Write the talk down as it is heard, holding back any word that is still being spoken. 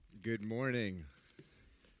Good morning.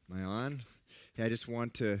 Am I on? Hey, I just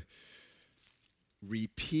want to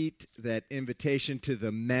repeat that invitation to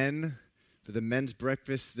the men for the men's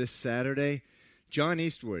breakfast this Saturday. John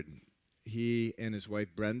Eastwood, he and his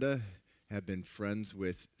wife Brenda have been friends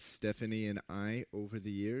with Stephanie and I over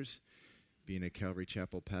the years, being a Calvary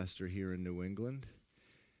Chapel pastor here in New England.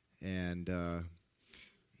 And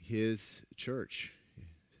his church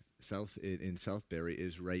in Southbury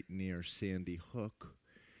is right near Sandy Hook.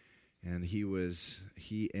 And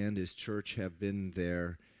he and his church have been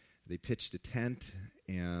there. They pitched a tent,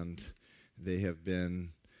 and they have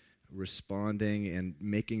been responding and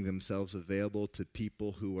making themselves available to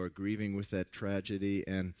people who are grieving with that tragedy.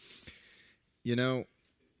 And, you know,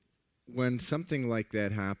 when something like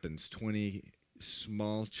that happens, 20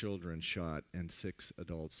 small children shot and 6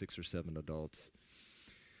 or 7 adults,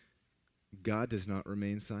 God does not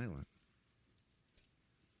remain silent.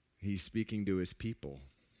 He's speaking to his people.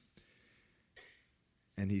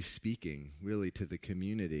 And he's speaking really to the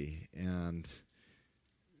community. And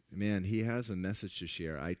man, he has a message to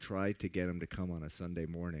share. I tried to get him to come on a Sunday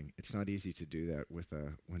morning. It's not easy to do that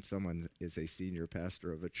when someone is a senior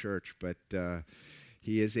pastor of a church, but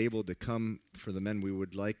he is able to come for the men. We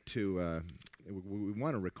would like to, we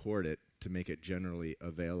want to record it to make it generally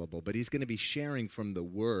available, but he's going to be sharing from the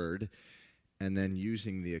Word and then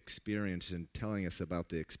using the experience and telling us about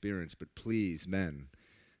the experience. But please, men,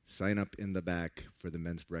 sign up in the back for the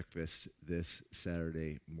men's breakfast this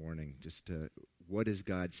Saturday morning. What is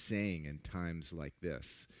God saying in times like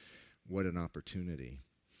this? What an opportunity.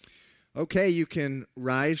 Okay, you can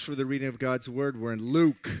rise for the reading of God's Word. We're in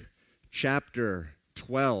Luke chapter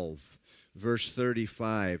 12, verse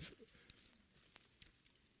 35.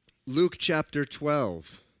 Luke chapter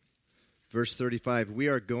 12, verse 35. We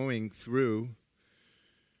are going through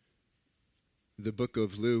the book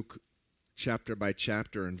of Luke chapter by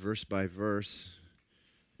chapter and verse by verse,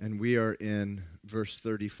 and we are in verse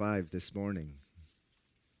 35 this morning.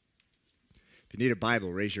 If you need a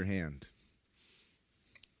Bible, raise your hand.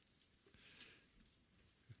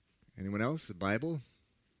 Anyone else? A Bible?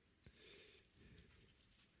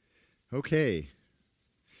 Okay.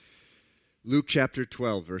 Luke chapter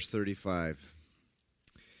 12, verse 35.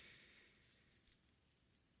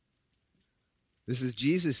 This is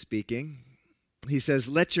Jesus speaking. He says,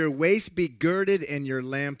 "Let your waist be girded and your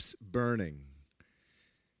lamps burning.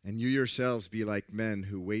 And you yourselves be like men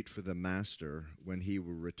who wait for the master when he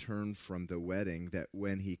will return from the wedding, that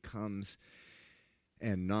when he comes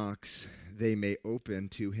and knocks, they may open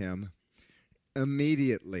to him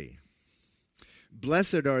immediately.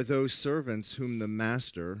 Blessed are those servants whom the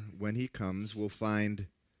master, when he comes, will find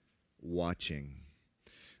watching.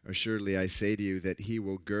 Assuredly, I say to you that he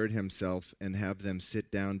will gird himself and have them sit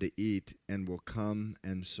down to eat, and will come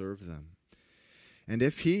and serve them. And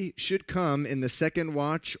if he should come in the second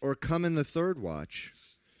watch or come in the third watch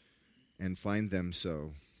and find them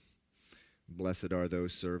so, blessed are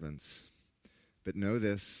those servants. But know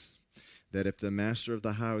this, that if the master of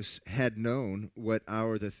the house had known what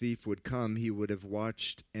hour the thief would come, he would have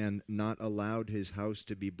watched and not allowed his house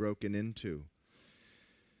to be broken into.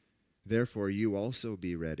 Therefore, you also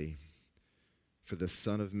be ready, for the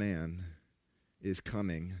Son of Man is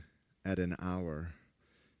coming at an hour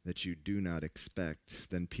that you do not expect."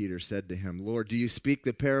 Then Peter said to him, "Lord, do you speak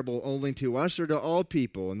the parable only to us or to all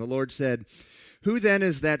people?" And the Lord said, "Who then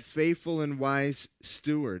is that faithful and wise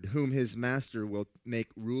steward, whom his master will make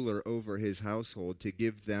ruler over his household, to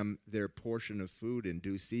give them their portion of food in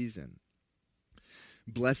due season?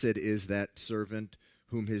 Blessed is that servant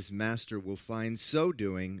whom his master will find so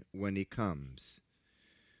doing when he comes.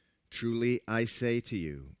 Truly I say to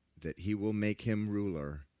you that he will make him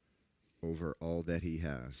ruler over all that he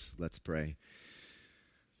has." Let's pray.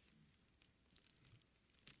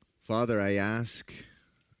 Father, I ask,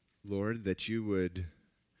 Lord, that you would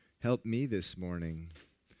help me this morning.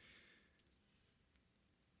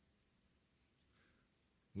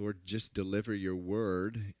 Lord, just deliver your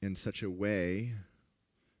word in such a way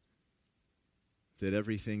that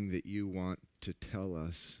everything that you want to tell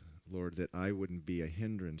us, Lord, that I wouldn't be a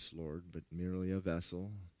hindrance, Lord, but merely a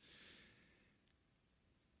vessel.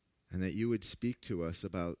 And that you would speak to us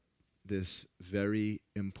about this very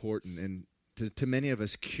important and to many of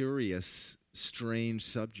us curious, strange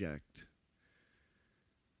subject,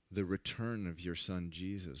 the return of your Son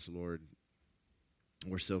Jesus. Lord,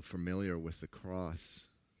 we're so familiar with the cross.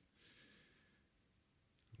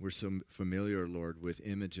 We're so familiar, Lord, with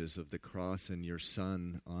images of the cross and your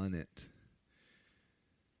Son on it.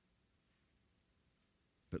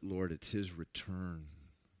 But Lord, it's his return.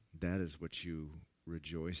 That is what you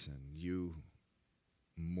rejoice in. You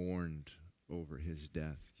mourned over his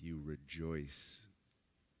death, you rejoice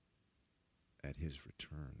at his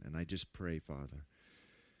return. And I just pray, Father,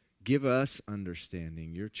 give us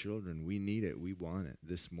understanding. Your children, we need it. We want it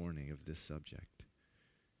this morning of this subject.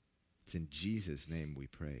 It's in Jesus' name we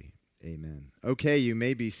pray. Amen. Okay, you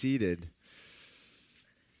may be seated.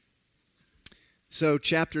 So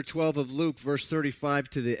chapter 12 of Luke, verse 35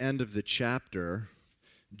 to the end of the chapter,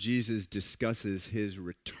 Jesus discusses his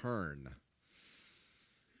return.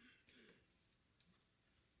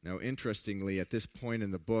 Now, interestingly, at this point in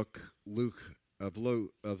the book of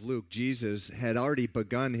Luke, Jesus had already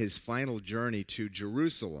begun his final journey to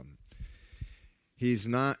Jerusalem. He's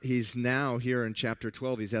now here in chapter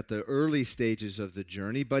 12. He's at the early stages of the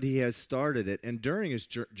journey, but he has started it. And during his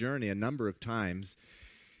journey, a number of times,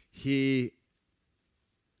 he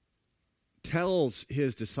tells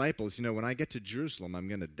his disciples, when I get to Jerusalem, I'm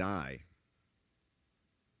going to die.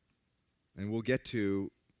 And we'll get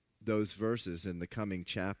to those verses in the coming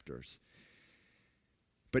chapters.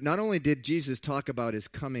 But not only did Jesus talk about his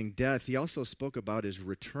coming death, he also spoke about his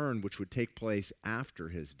return, which would take place after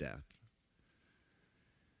his death.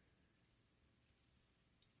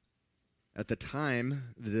 At the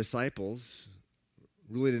time, the disciples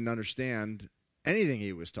really didn't understand anything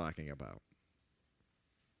he was talking about.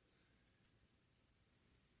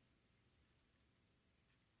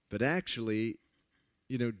 But actually,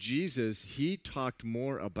 Jesus, he talked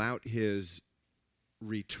more about his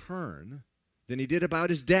return than he did about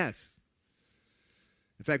his death.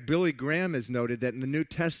 In fact, Billy Graham has noted that in the New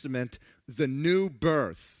Testament, the new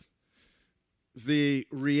birth, the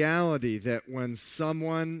reality that when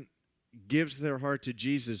someone gives their heart to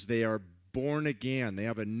Jesus, they are born again, they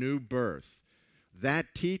have a new birth.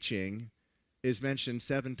 That teaching is mentioned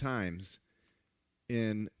 7 times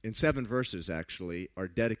in 7 verses, actually, are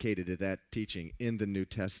dedicated to that teaching in the New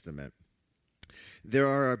Testament. There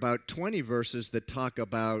are about 20 verses that talk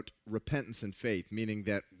about repentance and faith, meaning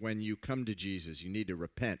that when you come to Jesus, you need to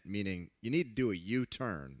repent, meaning you need to do a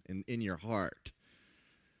U-turn in your heart.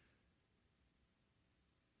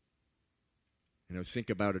 Think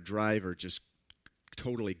about a driver just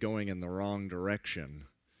totally going in the wrong direction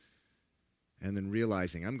and then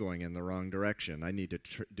realizing, I'm going in the wrong direction. I need to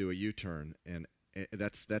do a U-turn. And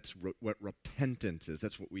that's what repentance is.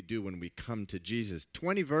 That's what we do when we come to Jesus.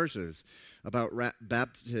 20 verses about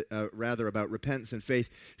about repentance and faith.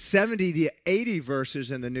 70 to 80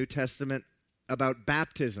 verses in the New Testament about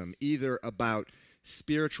baptism, either about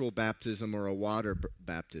spiritual baptism or a water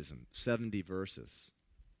baptism. 70 verses.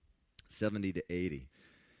 70 to 80.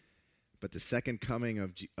 But the second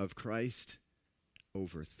coming of Christ,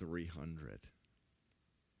 over 300.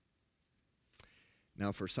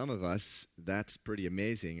 Now, for some of us, that's pretty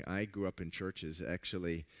amazing. I grew up in churches,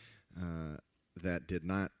 actually, that did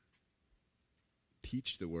not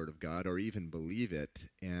teach the Word of God or even believe it,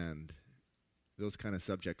 and those kind of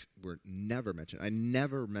subjects were never mentioned. I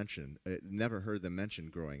never heard them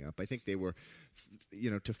mentioned growing up. I think they were,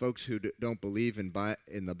 to folks who don't believe in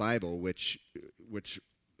the Bible, which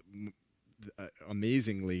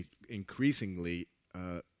amazingly, increasingly,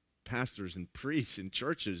 pastors and priests in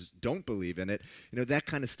churches don't believe in it. That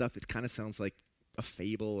kind of stuff, it kind of sounds like a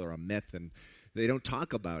fable or a myth, and they don't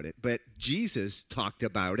talk about it. But Jesus talked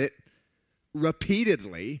about it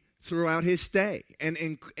repeatedly throughout his stay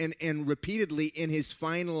and repeatedly in his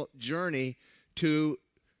final journey to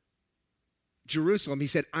Jerusalem. He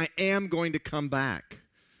said, I am going to come back.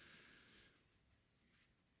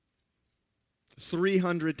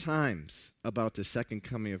 300 times about the second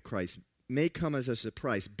coming of Christ. May come as a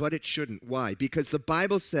surprise, but it shouldn't. Why? Because the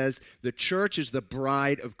Bible says the church is the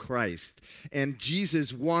bride of Christ, and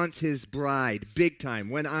Jesus wants his bride big time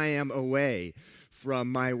when I am away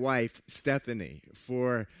from my wife, Stephanie,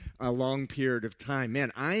 for a long period of time.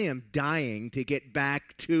 Man, I am dying to get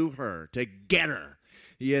back to her, to get her,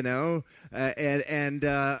 and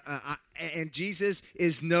Jesus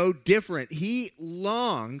is no different. He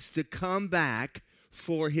longs to come back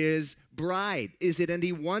for his bride. Is it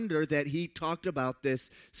any wonder that he talked about this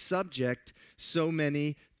subject so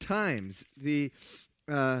many times? When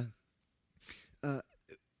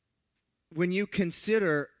you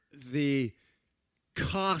consider the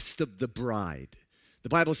cost of the bride, the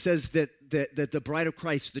Bible says that the bride of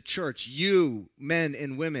Christ, the church, you, men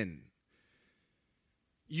and women,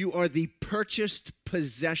 you are the purchased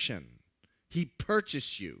possession. He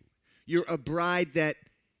purchased you. You're a bride that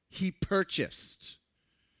he purchased.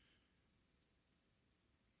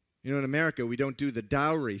 In America, we don't do the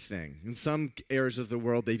dowry thing. In some areas of the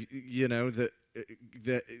world,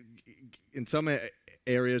 in some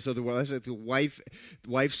areas of the world, the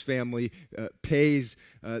wife's family pays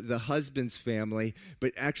the husband's family,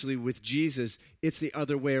 but actually with Jesus, it's the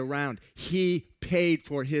other way around. He paid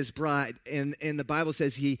for his bride, and the Bible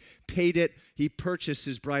says he purchased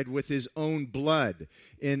his bride with his own blood.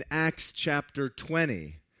 In Acts chapter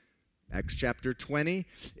 20,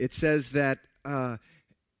 it says that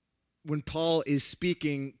when Paul is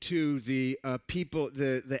speaking to the people,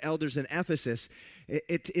 the elders in Ephesus,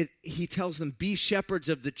 he tells them, be shepherds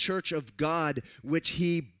of the church of God, which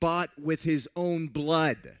he bought with his own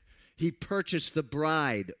blood. He purchased the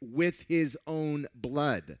bride with his own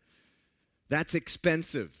blood. That's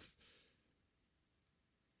expensive.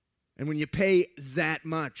 And when you pay that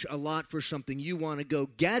much, a lot for something, you want to go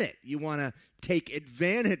get it. You want to take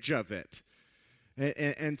advantage of it.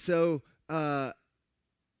 And so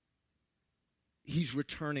he's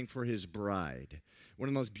returning for his bride. One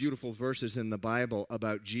of the most beautiful verses in the Bible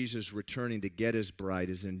about Jesus returning to get his bride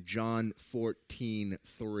is in John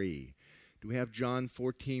 14:3. Do we have John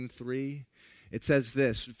 14:3? It says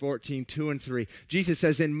this, 14:2 and 3. Jesus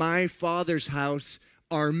says, in my Father's house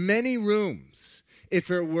are many rooms. If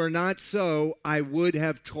it were not so, I would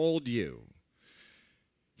have told you.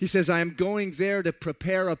 He says, I am going there to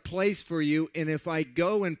prepare a place for you, and if I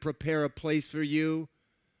go and prepare a place for you,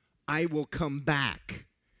 I will come back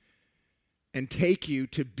and take you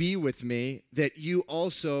to be with me, that you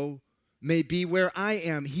also may be where I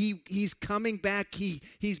am. He's coming back.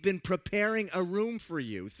 He's been preparing a room for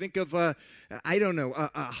you. Think of a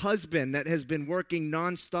husband that has been working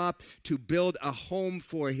nonstop to build a home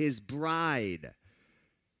for his bride.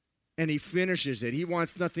 And he finishes it. He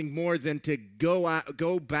wants nothing more than to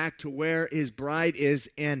go back to where his bride is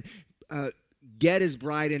and get his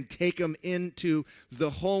bride and take him into the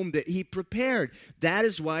home that he prepared. That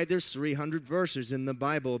is why there's 300 verses in the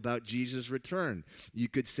Bible about Jesus' return. You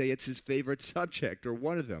could say it's his favorite subject or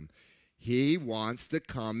one of them. He wants to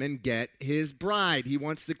come and get his bride. He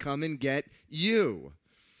wants to come and get you.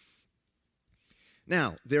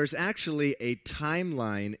 Now, there's actually a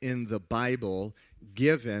timeline in the Bible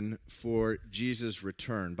given for Jesus'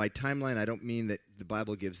 return. By timeline, I don't mean that the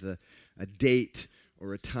Bible gives a date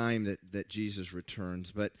or a time that Jesus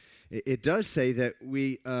returns, but it does say that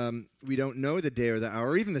we don't know the day or the hour,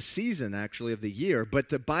 or even the season, actually, of the year, but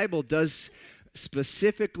the Bible does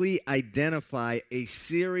specifically identify a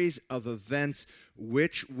series of events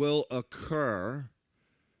which will occur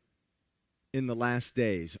in the last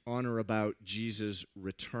days, on or about Jesus'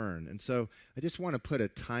 return. And so I just want to put a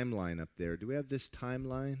timeline up there. Do we have this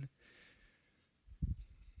timeline?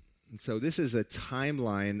 And so this is a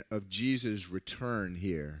timeline of Jesus' return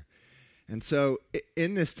here. And so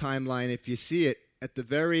in this timeline, if you see it, at the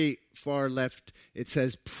very far left, it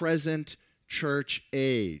says present church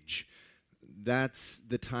age. That's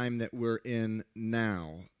the time that we're in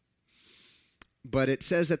now. But it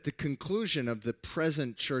says at the conclusion of the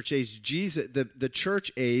present church age, Jesus, the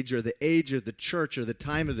church age, or the age of the church, or the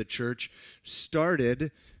time of the church,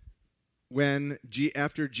 started when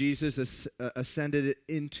after Jesus ascended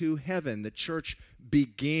into heaven. The church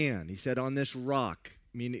began. He said, on this rock,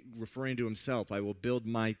 referring to himself, I will build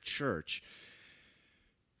my church.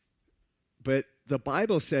 But the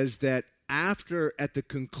Bible says that at the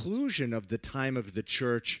conclusion of the time of the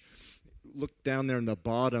church, look down there in the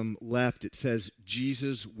bottom left, it says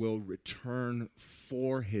Jesus will return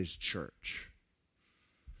for his church,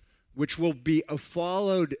 which will be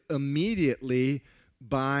followed immediately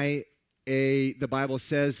by the Bible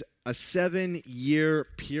says, a 7-year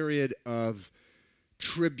period of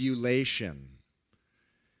tribulation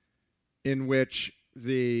in which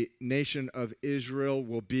the nation of Israel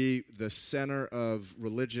will be the center of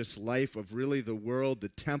religious life of really the world. The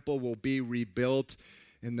temple will be rebuilt.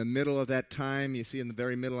 In the middle of that time, you see in the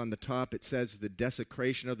very middle on the top, it says the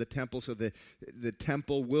desecration of the temple. So the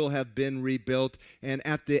temple will have been rebuilt. And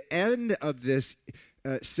at the end of this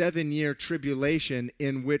 7-year tribulation,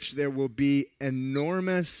 in which there will be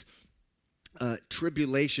enormous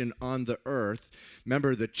tribulation on the earth.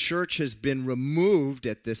 Remember, the church has been removed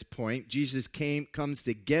at this point. Jesus comes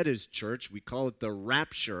to get his church. We call it the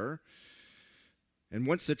rapture. And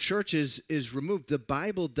once the church is removed, the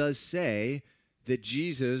Bible does say that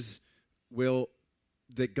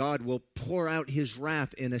that God will pour out his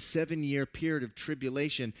wrath in a 7-year period of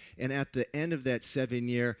tribulation. And at the end of that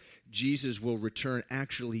 7-year, Jesus will return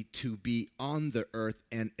actually to be on the earth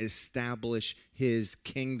and establish his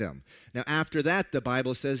kingdom. Now, after that, the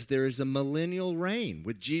Bible says there is a millennial reign,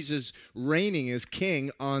 with Jesus reigning as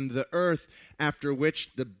king on the earth, after which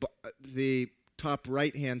the top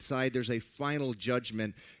right-hand side, there's a final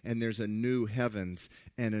judgment, and there's a new heavens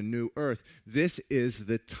and a new earth. This is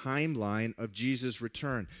the timeline of Jesus'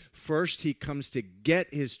 return. First, he comes to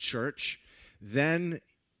get his church. Then,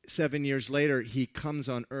 7 years later, he comes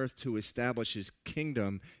on earth to establish his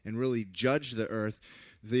kingdom and really judge the earth.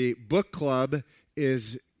 The book club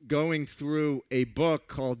is going through a book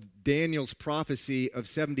called Daniel's Prophecy of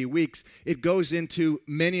 70 Weeks. It goes into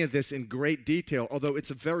many of this in great detail, although it's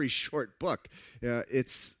a very short book.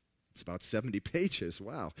 It's about 70 pages.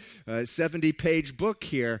 Wow. 70-page book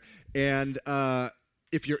here. And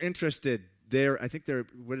if you're interested, I think they're,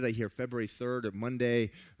 what did I hear, February 3rd or Monday,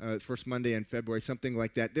 first Monday in February, something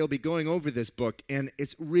like that. They'll be going over this book, and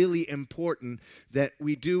it's really important that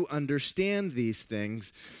we do understand these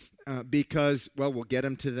things because, well, we'll get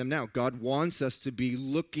into them now. God wants us to be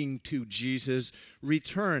looking to Jesus'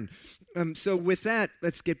 return. So with that,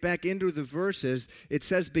 let's get back into the verses. It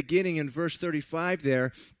says, beginning in verse 35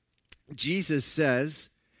 there, Jesus says,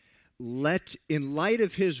 in light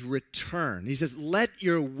of his return, he says, let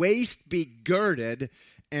your waist be girded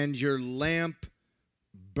and your lamp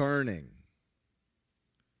burning.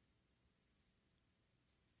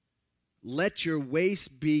 Let your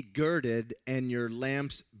waist be girded and your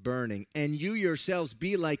lamps burning. And you yourselves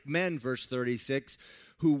be like men, verse 36,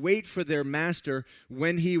 who wait for their master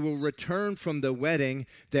when he will return from the wedding,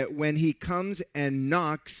 that when he comes and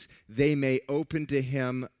knocks, they may open to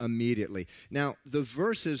him immediately. Now, the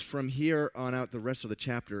verses from here on out, the rest of the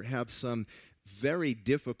chapter, have some very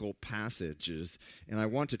difficult passages, and I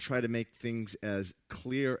want to try to make things as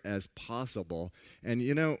clear as possible. And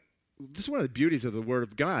you know, this is one of the beauties of the Word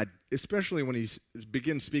of God, especially when he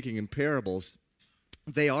begins speaking in parables.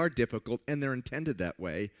 They are difficult, and they're intended that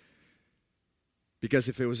way, because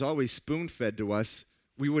if it was always spoon-fed to us,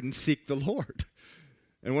 we wouldn't seek the Lord.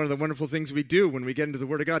 And one of the wonderful things we do when we get into the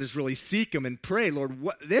Word of God is really seek Him and pray, Lord,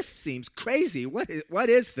 this seems crazy. What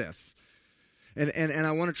is this? And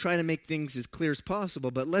I want to try to make things as clear as possible,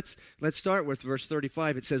 but let's start with verse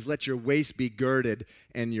 35. It says, let your waist be girded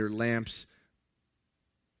and your lamps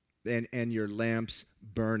and your lamps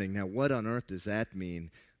burning. Now, what on earth does that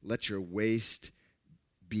mean? Let your waist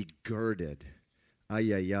be girded.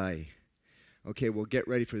 Ay, ay, ay. Okay, well, get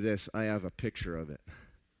ready for this. I have a picture of it.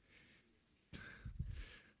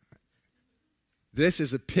 This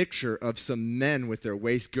is a picture of some men with their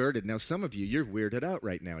waist girded. Now, some of you, you're weirded out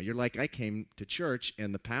right now. You're like, I came to church,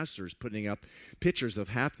 and the pastor's putting up pictures of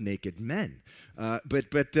half-naked men.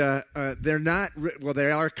 But they're not, well,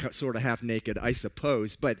 they are sort of half-naked, I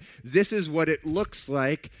suppose. But this is what it looks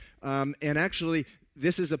like. And actually,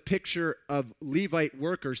 this is a picture of Levite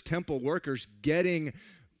workers, temple workers, getting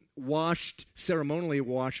ceremonially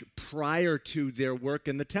washed prior to their work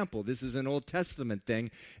in the temple. This is an Old Testament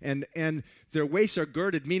thing. And their waists are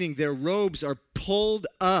girded, meaning their robes are pulled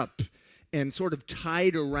up and sort of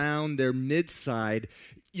tied around their mid-side.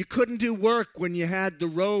 You couldn't do work when you had the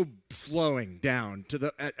robe flowing down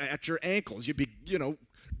to at your ankles. You'd be,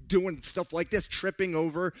 doing stuff like this, tripping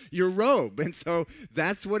over your robe. And so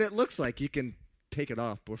that's what it looks like. You can take it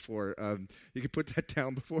off before, you can put that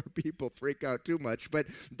down before people freak out too much. But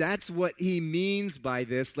that's what he means by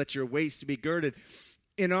this, let your waist be girded.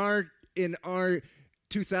 In our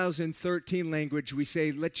 2013 language, we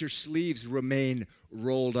say, let your sleeves remain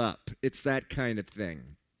rolled up. It's that kind of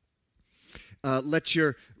thing. Let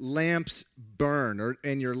your lamps burn,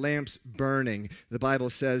 and your lamps burning. The Bible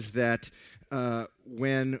says that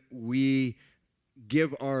when we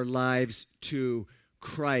give our lives to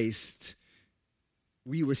Christ,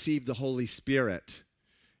 we receive the Holy Spirit.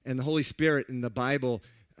 And the Holy Spirit in the Bible,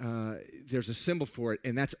 there's a symbol for it,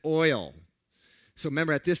 and that's oil. So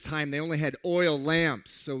remember, at this time, they only had oil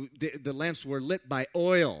lamps. So the lamps were lit by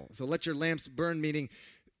oil. So let your lamps burn, meaning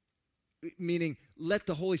let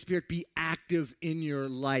the Holy Spirit be active in your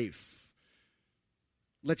life.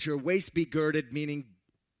 Let your waist be girded, meaning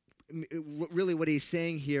really what he's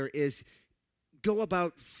saying here is go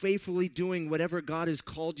about faithfully doing whatever God has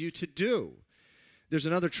called you to do. There's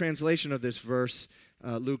another translation of this verse,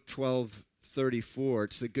 Luke 12:34.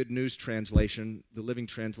 It's the Good News translation. The Living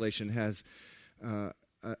Translation has a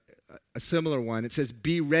similar one. It says,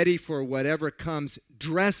 be ready for whatever comes,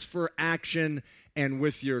 dress for action, and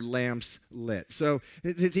with your lamps lit. So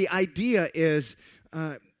the idea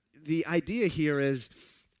here is,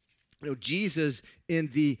 Jesus in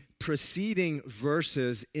the preceding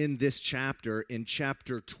verses in this chapter, in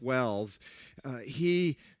chapter 12,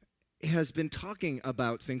 he has been talking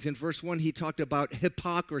about things. In verse 1, he talked about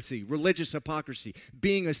hypocrisy, religious hypocrisy,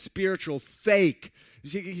 being a spiritual fake.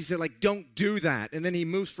 He said, don't do that. And then he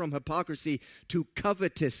moves from hypocrisy to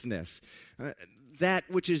covetousness. that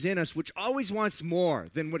which is in us, which always wants more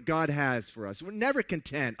than what God has for us. We're never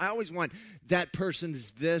content. I always want that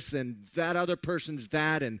person's this and that other person's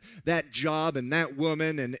that and that job and that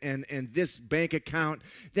woman and this bank account.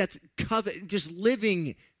 That's just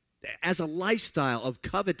living as a lifestyle of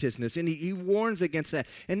covetousness. And he warns against that.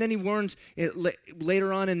 And then he warns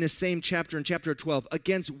later on in this same chapter, in chapter 12,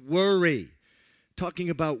 against worry. Talking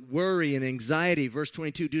about worry and anxiety. Verse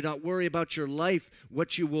 22, do not worry about your life,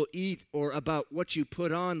 what you will eat, or about what you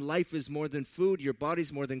put on. Life is more than food, your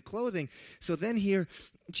body's more than clothing. So then here,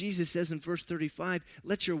 Jesus says in verse 35,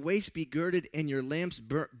 let your waist be girded and your lamps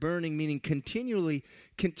burning, meaning continually,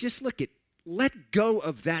 let go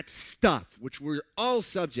of that stuff, which we're all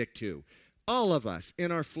subject to. All of us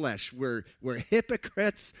in our flesh, we're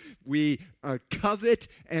hypocrites, we covet,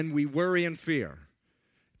 and we worry and fear.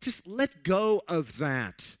 Just let go of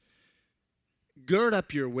that. Gird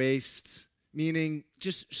up your waist, meaning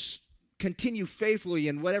just continue faithfully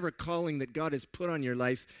in whatever calling that God has put on your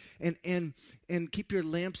life, and keep your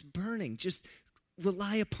lamps burning. Just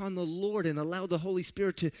rely upon the Lord and allow the Holy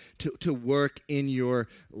Spirit to work in your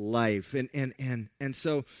life. And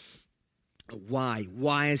so why?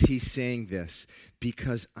 Why is he saying this?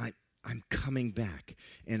 Because I'm coming back,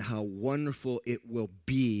 and how wonderful it will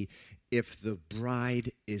be if the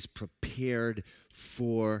bride is prepared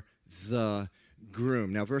for the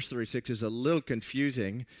groom. Now, verse 36 is a little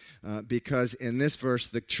confusing because in this verse,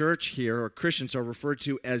 the church here, or Christians, are referred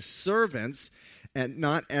to as servants and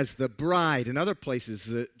not as the bride. In other places,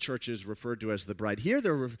 the church is referred to as the bride. Here,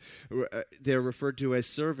 they're referred to as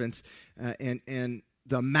servants, and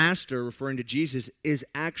the master, referring to Jesus, is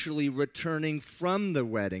actually returning from the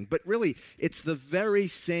wedding. But really, it's the very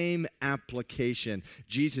same application.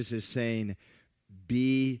 Jesus is saying,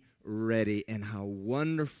 be ready, and how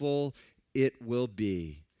wonderful it will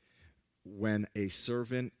be when a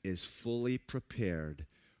servant is fully prepared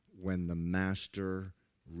when the master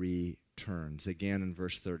returns. Again, in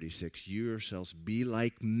verse 36, you yourselves be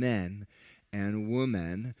like men and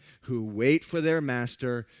women who wait for their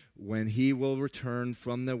master when he will return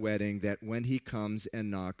from the wedding, that when he comes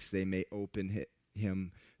and knocks, they may open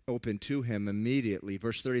to him immediately.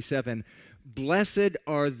 Verse 37, blessed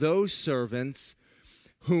are those servants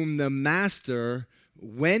whom the master,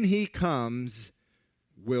 when he comes,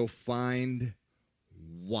 will find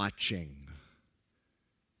watching.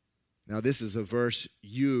 Now, this is a verse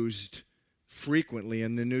used frequently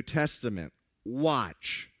in the New Testament.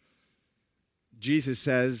 Watch. Jesus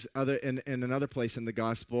says in another place in the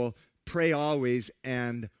gospel, pray always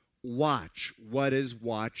and watch. What does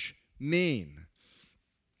watch mean?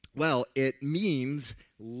 Well, it means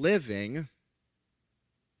living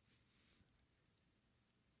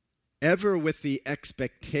ever with the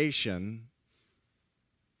expectation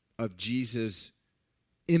of Jesus'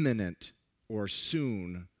 imminent or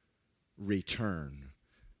soon return.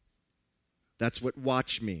 That's what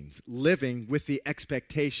watch means. Living with the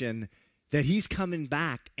expectation that he's coming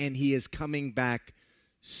back, and he is coming back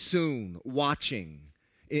soon, watching.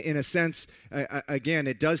 In a sense, again,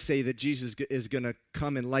 it does say that Jesus is going to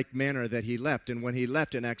come in like manner that he left. And when he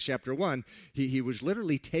left in Acts chapter 1, he was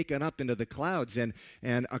literally taken up into the clouds. And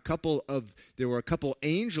there were a couple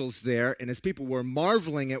angels there, and as people were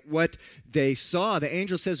marveling at what they saw, the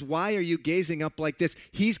angel says, why are you gazing up like this?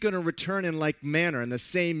 He's going to return in like manner, in the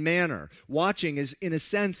same manner. Watching is, in a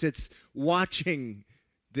sense, it's watching.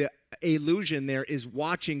 The illusion there is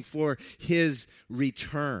watching for his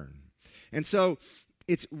return. And so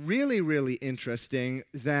it's really, really interesting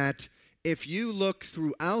that if you look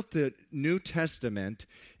throughout the New Testament,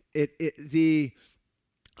 the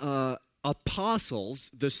apostles,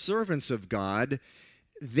 the servants of God,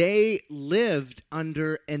 they lived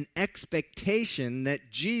under an expectation that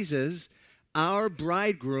Jesus, our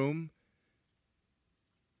bridegroom,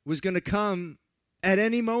 was going to come at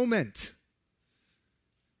any moment.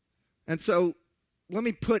 And so let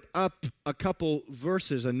me put up a couple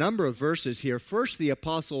verses, a number of verses here. First, the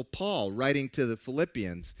Apostle Paul, writing to the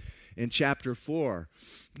Philippians in chapter 4.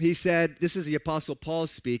 He said, this is the Apostle Paul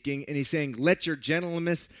speaking, and he's saying, let your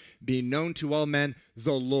gentleness be known to all men,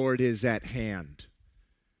 the Lord is at hand.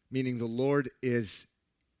 Meaning the Lord he's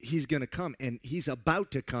going to come, and he's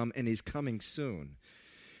about to come, and he's coming soon.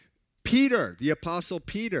 Peter, the Apostle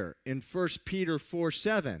Peter, in 1 Peter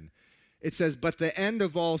 4:7, it says, but the end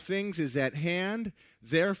of all things is at hand.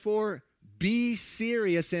 Therefore, be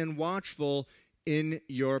serious and watchful in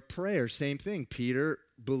your prayers. Same thing. Peter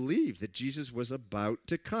believed that Jesus was about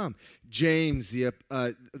to come. James,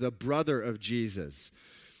 the brother of Jesus,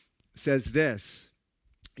 says this,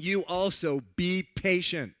 you also be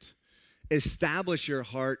patient. Establish your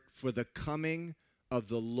heart, for the coming of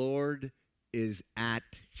the Lord is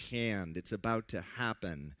at hand. It's about to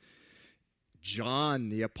happen. John,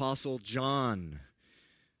 the Apostle John,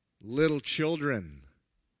 little children,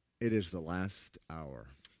 it is the last hour.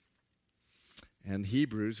 And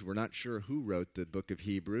Hebrews, we're not sure who wrote the book of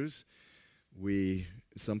Hebrews.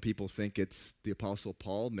 Some people think it's the Apostle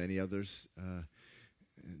Paul. Many others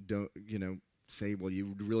don't, say, well,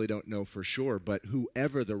 you really don't know for sure. But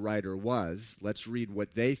whoever the writer was, let's read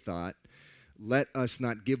what they thought. Let us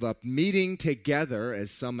not give up meeting together,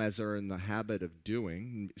 as some are in the habit of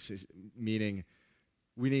doing, meaning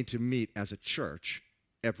we need to meet as a church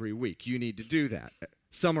every week. You need to do that.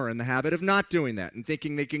 Some are in the habit of not doing that and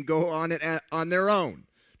thinking they can go on it on their own.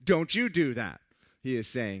 Don't you do that, he is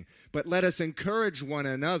saying. But let us encourage one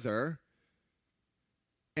another,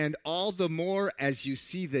 and all the more as you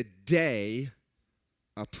see the day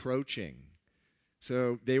approaching.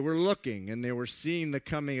 So they were looking and they were seeing the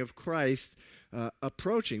coming of Christ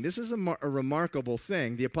approaching. This is a remarkable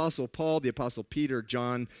thing. The Apostle Paul, the Apostle Peter,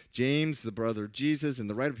 John, James, the brother of Jesus, and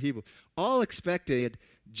the writer of Hebrews all expected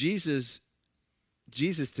Jesus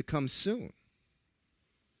to come soon.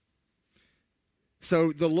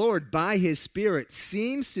 So the Lord, by his Spirit,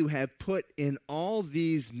 seems to have put in all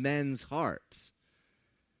these men's hearts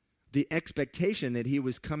the expectation that he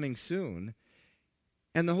was coming soon.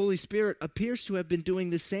 And the Holy Spirit appears to have been doing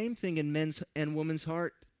the same thing in men's and women's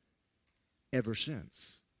heart ever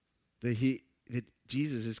since. That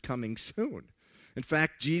Jesus is coming soon. In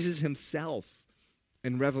fact, Jesus himself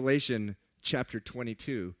in Revelation chapter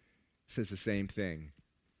 22 says the same thing.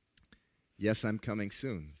 Yes, I'm coming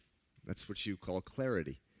soon. That's what you call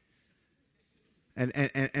clarity.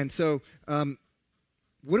 And so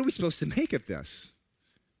what are we supposed to make of this?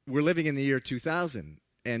 We're living in the year 2000.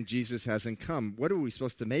 And Jesus hasn't come. What are we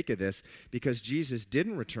supposed to make of this? Because Jesus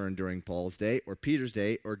didn't return during Paul's day or Peter's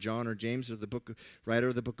day or John or James or writer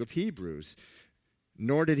of the book of Hebrews.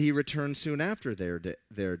 Nor did he return soon after their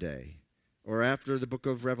day or after the book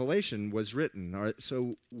of Revelation was written.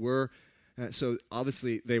 So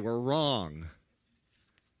obviously they were wrong,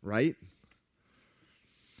 right?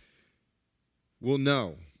 Well,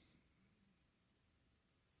 no.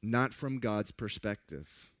 Not from God's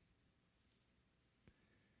perspective.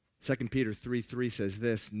 2 Peter 3:3 says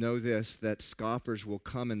this, know this, that scoffers will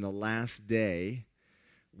come in the last day,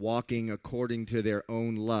 walking according to their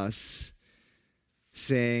own lusts,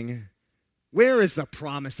 saying, where is the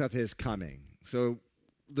promise of his coming? So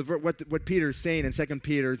what Peter's saying in 2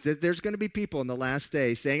 Peter is that there's going to be people in the last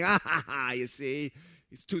day saying, you see,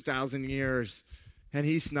 it's 2,000 years, and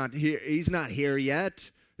he's not here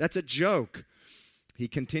yet. That's a joke. He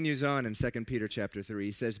continues on in 2 Peter chapter 3.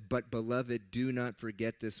 He says, but beloved, do not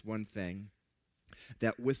forget this one thing,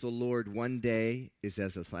 that with the Lord 1 day is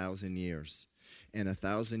as 1,000 years, and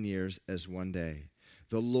 1,000 years as 1 day.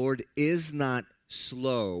 The Lord is not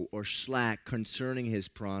slow or slack concerning his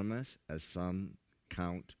promise, as some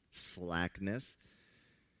count slackness,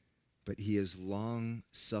 but he is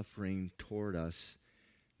long-suffering toward us,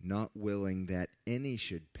 not willing that any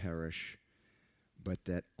should perish, but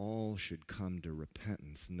that all should come to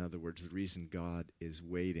repentance. In other words, the reason God is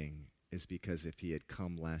waiting is because if he had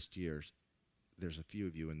come last year, there's a few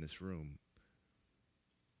of you in this room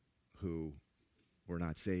who were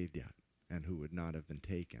not saved yet and who would not have been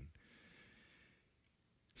taken.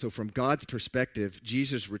 So from God's perspective,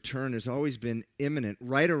 Jesus' return has always been imminent,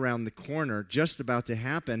 right around the corner, just about to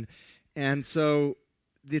happen. And so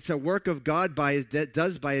it's a work of God that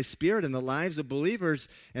does by his Spirit in the lives of believers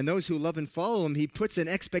and those who love and follow him. He puts an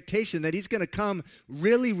expectation that he's going to come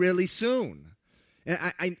really, really soon. And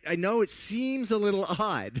I know it seems a little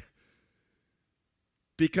odd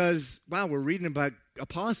because, wow, we're reading about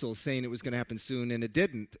apostles saying it was going to happen soon and it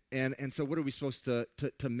didn't. And so what are we supposed to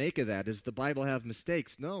make of that? Does the Bible have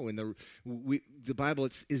mistakes? No. The Bible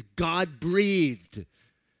is God-breathed,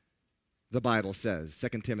 the Bible says,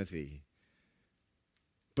 2 Timothy.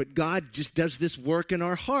 But God just does this work in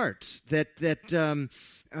our hearts that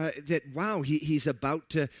wow, he's about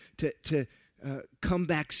to come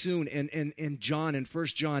back soon. And in 1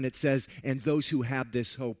 John, it says, and those who have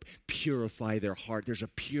this hope purify their heart. There's a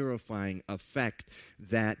purifying effect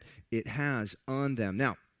that it has on them.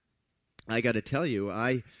 Now, I got to tell you,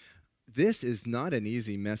 this is not an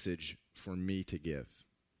easy message for me to give.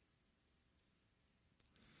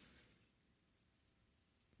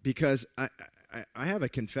 Because I have a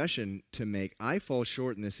confession to make. I fall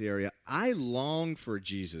short in this area. I long for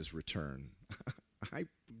Jesus' return.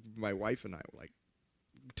 My wife and I,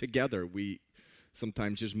 together, we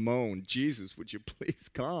sometimes just moan, Jesus, would you please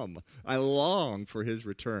come? I long for his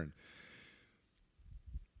return.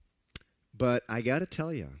 But I got to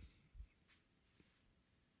tell you,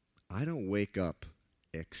 I don't wake up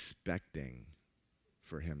expecting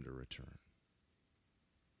for him to return.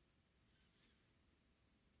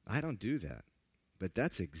 I don't do that. But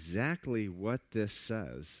that's exactly what this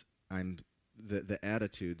says. The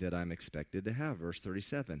attitude that I'm expected to have. Verse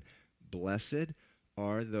 37. Blessed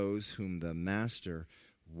are those whom the master,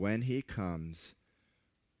 when he comes,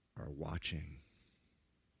 are watching.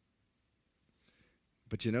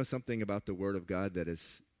 But you know something about the Word of God that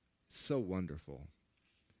is so wonderful?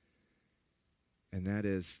 And that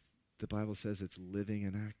is, the Bible says it's living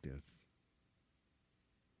and active.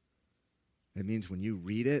 It means when you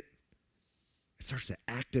read it, it starts to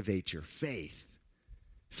activate your faith.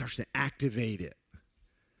 It starts to activate it.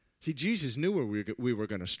 See, Jesus knew we were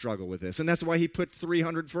going to struggle with this, and that's why he put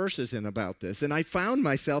 300 verses in about this. And I found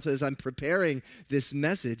myself, as I'm preparing this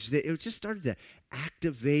message, that it just started to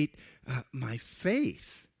activate my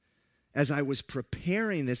faith as I was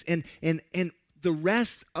preparing this. And the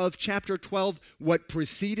rest of chapter 12, what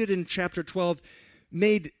preceded in chapter 12,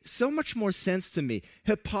 made so much more sense to me.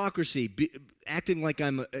 Hypocrisy, acting like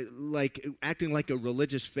a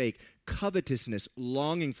religious fake, covetousness,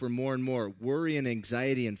 longing for more and more, worry and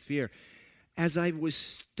anxiety and fear. As I was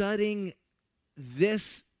studying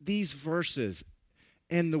these verses,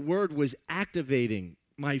 and the Word was activating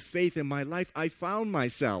my faith in my life, I found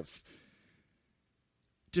myself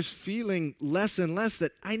just feeling less and less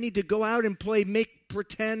that I need to go out and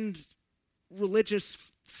pretend religious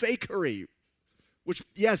fakery, which,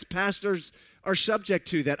 yes, pastors are subject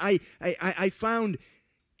to that. I found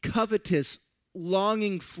covetous,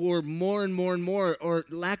 longing for more and more and more, or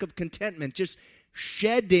lack of contentment, just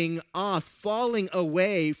shedding off, falling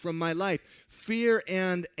away from my life. Fear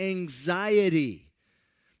and anxiety.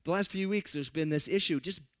 The last few weeks, there's been this issue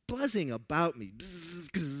just buzzing about me,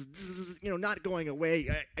 not going away.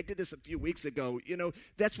 I did this a few weeks ago.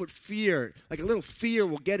 That's what fear, like a little fear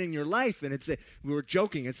will get in your life. And we were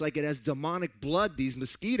joking, it's like it has demonic blood, these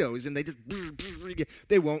mosquitoes, and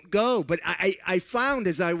they won't go. But I found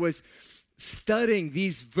as I was studying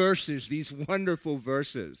these verses, these wonderful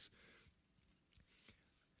verses,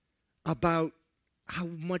 about how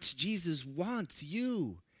much Jesus wants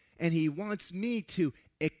you, and he wants me to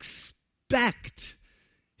expect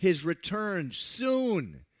his return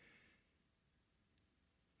soon.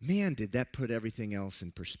 Man, did that put everything else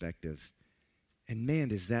in perspective. And man,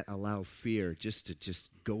 does that allow fear to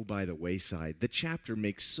go by the wayside. The chapter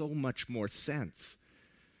makes so much more sense.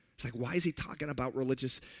 It's like, why is he talking about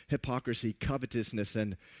religious hypocrisy, covetousness,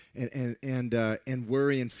 and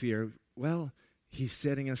worry and fear? Well, he's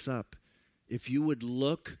setting us up. If you would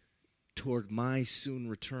look toward my soon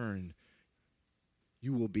return,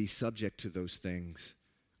 you will be subject to those things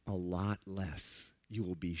a lot less. You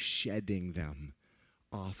will be shedding them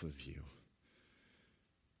off of you.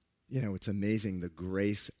 It's amazing, the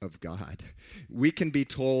grace of God. We can be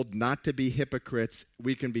told not to be hypocrites.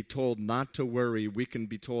 We can be told not to worry. We can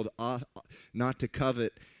be told not to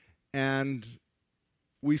covet. And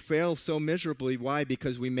we fail so miserably. Why?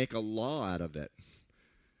 Because we make a law out of it.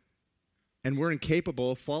 And we're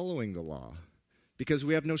incapable of following the law because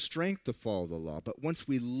we have no strength to follow the law. But once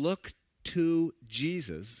we look to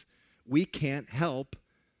Jesus, we can't help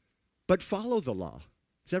but follow the law.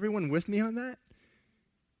 Is everyone with me on that?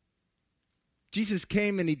 Jesus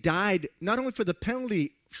came and he died not only for the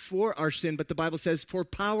penalty for our sin, but the Bible says for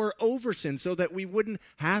power over sin, so that we wouldn't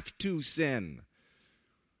have to sin.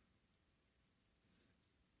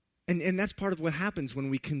 And that's part of what happens when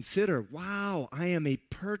we consider, wow, I am a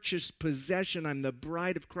purchased possession. I'm the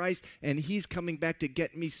bride of Christ, and he's coming back to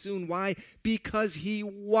get me soon. Why? Because he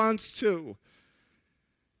wants to.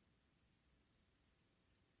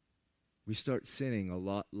 We start sinning a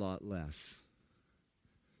lot less.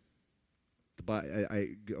 A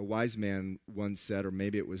wise man once said, or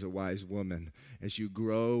maybe it was a wise woman, as you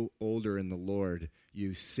grow older in the Lord,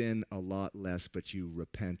 you sin a lot less, but you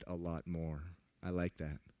repent a lot more. I like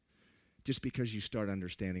that. Just because you start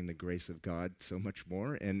understanding the grace of God so much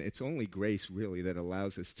more, and it's only grace really that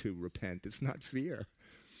allows us to repent. It's not fear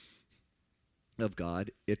of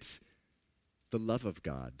God. It's the love of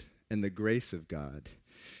God and the grace of God.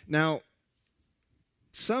 Now,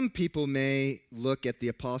 some people may look at the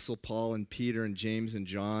Apostle Paul and Peter and James and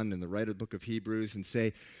John and the writer of the book of Hebrews and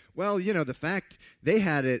say, well, the fact they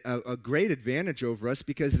had a great advantage over us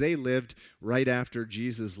because they lived right after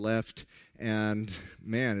Jesus left. And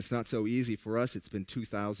man, it's not so easy for us. It's been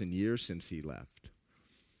 2,000 years since he left.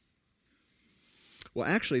 Well,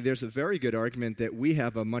 actually, there's a very good argument that we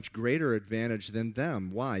have a much greater advantage than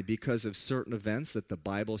them. Why? Because of certain events that the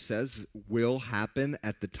Bible says will happen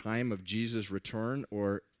at the time of Jesus' return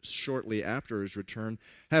or shortly after his return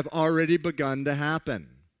have already begun to happen.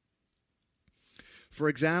 For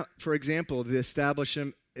example, the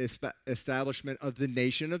establishment of the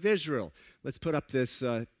nation of Israel. Let's put up this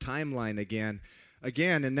timeline again.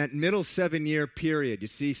 Again, in that middle 7-year period, you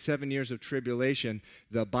see 7 years of tribulation,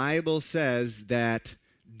 the Bible says that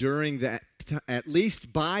during that, at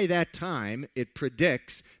least by that time, it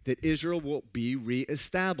predicts that Israel will be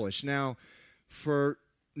reestablished. Now, for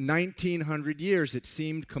 1900 years, it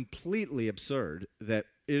seemed completely absurd that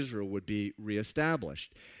Israel would be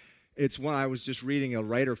reestablished. It's one I was just reading a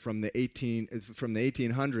writer from the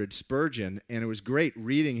 1800s, Spurgeon, and it was great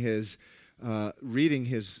reading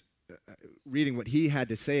what he had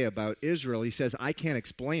to say about Israel. He says, I can't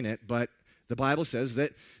explain it, but the Bible says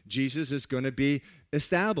that Jesus is going to be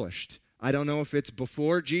established. I don't know if it's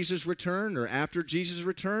before Jesus' return or after Jesus'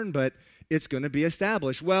 return, but it's going to be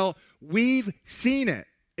established. Well, we've seen it.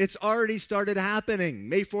 It's already started happening.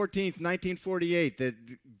 May 14th, 1948, the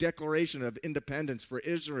Declaration of Independence for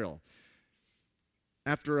Israel.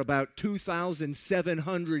 After about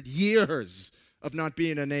 2,700 years of not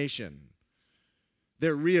being a nation,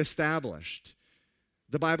 they're reestablished.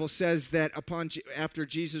 The Bible says that after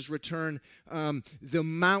Jesus' return, the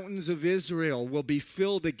mountains of Israel will be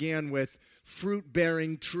filled again with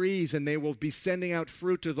fruit-bearing trees, and they will be sending out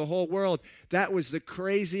fruit to the whole world. That was the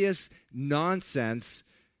craziest nonsense,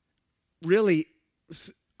 really,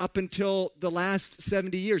 up until the last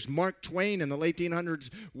 70 years. Mark Twain in the late 1800s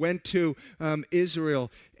went to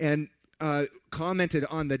Israel and commented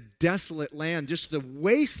on the desolate land, just the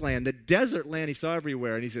wasteland, the desert land he saw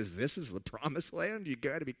everywhere. And he says, this is the promised land? You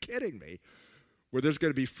got to be kidding me. Where there's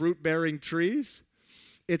going to be fruit-bearing trees?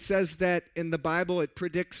 It says that in the Bible, it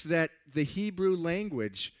predicts that the Hebrew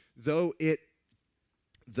language, though it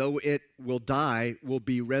will die, will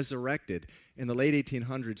be resurrected. In the late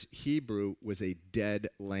 1800s, Hebrew was a dead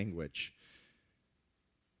language.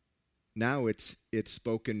 Now it's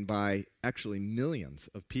spoken by actually millions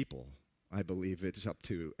of people. I believe it's up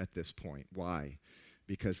to at this point. Why?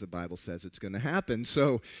 Because the Bible says it's going to happen.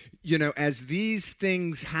 So, as these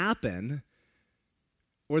things happen,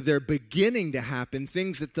 or they're beginning to happen,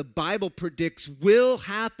 things that the Bible predicts will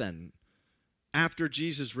happen after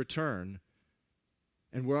Jesus' return,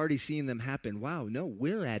 and we're already seeing them happen. Wow, no,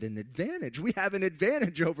 we're at an advantage. We have an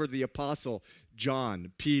advantage over the apostle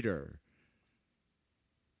John, Peter,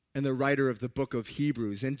 and the writer of the book of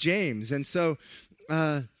Hebrews, and James. And so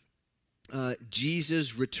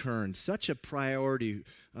Jesus returned, such a priority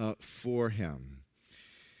for him.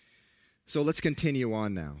 So let's continue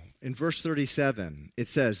on now. In verse 37, it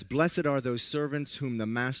says, "Blessed are those servants whom the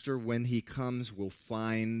master, when he comes, will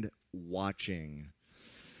find watching.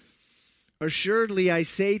 Assuredly, I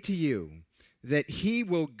say to you that he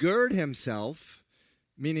will gird himself,"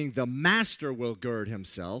 meaning the master will gird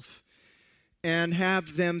himself, "and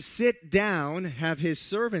have them sit down, have his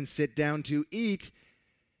servants sit down to eat,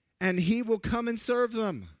 and he will come and serve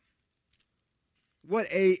them."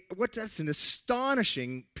 That's an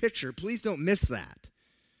astonishing picture. Please don't miss that.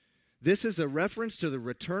 This is a reference to the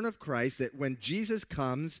return of Christ, that when Jesus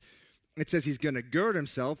comes, it says he's going to gird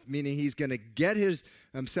himself, meaning he's going to get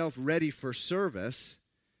himself ready for service,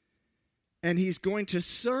 and he's going to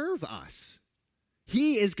serve us.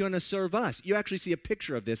 He is going to serve us. You actually see a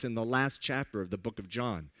picture of this in the last chapter of the book of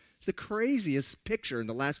John. It's the craziest picture in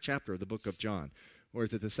the last chapter of the book of John. Or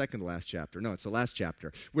is it the second to last chapter? No, it's the last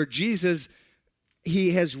chapter, where Jesus,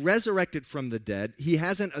 he has resurrected from the dead. He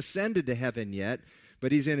hasn't ascended to heaven yet,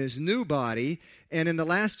 but he's in his new body. And in the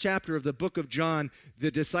last chapter of the book of John, the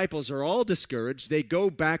disciples are all discouraged. They go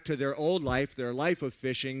back to their old life, their life of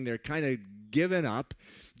fishing. They're kind of given up.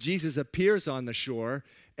 Jesus appears on the shore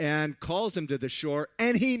and calls them to the shore,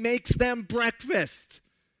 and he makes them breakfast.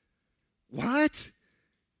 What?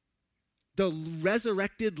 The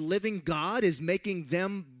resurrected living God is making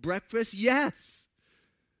them breakfast? Yes.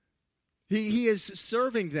 He is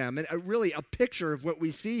serving them, and really a picture of what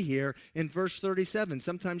we see here in verse 37.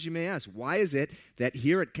 Sometimes you may ask, why is it that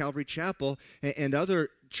here at Calvary Chapel and other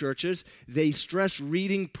churches, they stress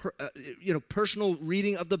reading, personal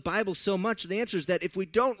reading of the Bible so much? The answer is that if we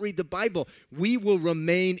don't read the Bible, we will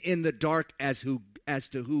remain in the dark as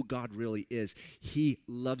to who God really is. He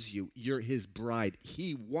loves you. You're his bride.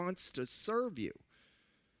 He wants to serve you.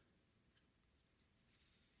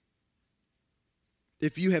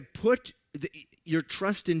 If you have put your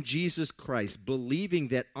trust in Jesus Christ, believing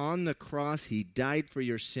that on the cross he died for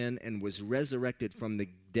your sin and was resurrected from the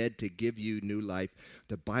dead to give you new life,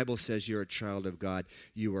 the Bible says you're a child of God.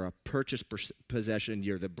 You are a purchased possession.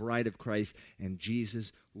 You're the bride of Christ, and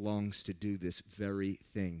Jesus longs to do this very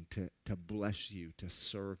thing, to bless you, to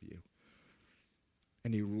serve you.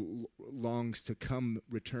 and he longs to come,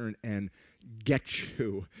 return, and get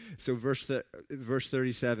you. So verse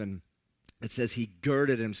 37, it says he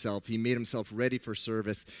girded himself. He made himself ready for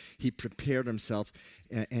service. He prepared himself,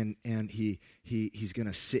 and he's going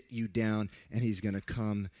to sit you down, and he's going to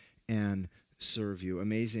come and serve you.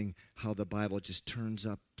 Amazing how the Bible just turns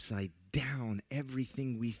upside down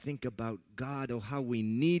everything we think about God. Oh, how we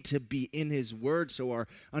need to be in his word so our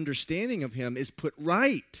understanding of him is put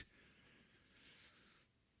right.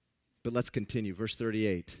 But let's continue. Verse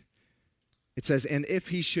 38. It says, and if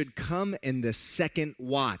he should come in the second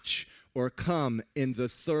watch, or come in the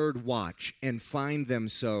third watch, and find them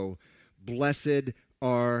so, blessed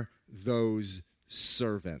are those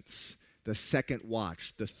servants. The second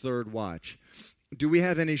watch, the third watch. Do we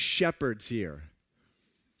have any shepherds here?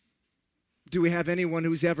 Do we have anyone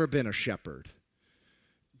who's ever been a shepherd?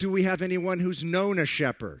 Do we have anyone who's known a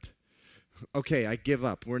shepherd? Okay, I give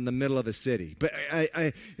up. We're in the middle of a city. But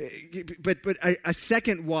a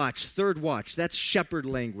second watch, third watch, that's shepherd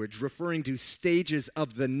language, referring to stages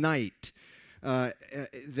of the night. A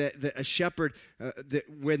shepherd,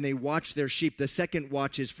 when they watch their sheep, the second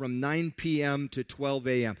watch is from 9 p.m. to 12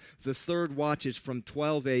 a.m. The third watch is from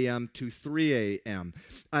 12 a.m. to 3 a.m.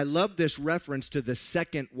 I love this reference to the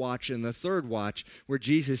second watch and the third watch, where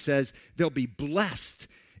Jesus says they'll be blessed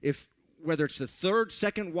whether it's the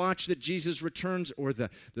second watch that Jesus returns or the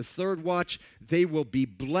third watch, they will be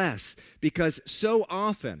blessed. Because so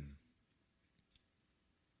often,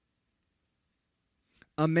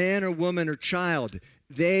 a man or woman or child,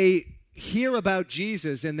 they hear about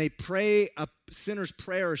Jesus and they pray a sinner's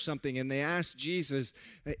prayer or something, and they ask Jesus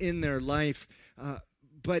in their life,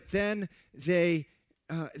 but then they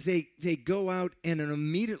go out and are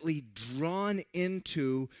immediately drawn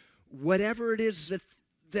into whatever it is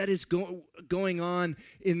that is going on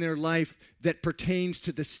in their life that pertains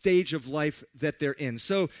to the stage of life that they're in.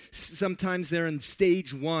 So sometimes they're in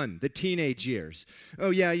stage one, the teenage years. Oh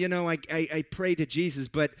yeah, I pray to Jesus,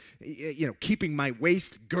 but keeping my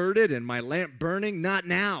waist girded and my lamp burning, not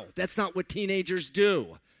now. That's not what teenagers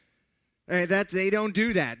do. They don't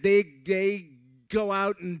do that. They go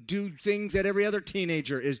out and do things that every other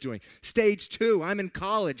teenager is doing. Stage two, I'm in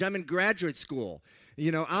college, I'm in graduate school.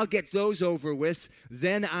 I'll get those over with.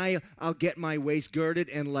 Then I'll get my waist girded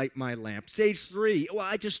and light my lamp. Stage three, well,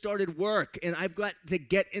 I just started work, and I've got to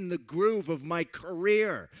get in the groove of my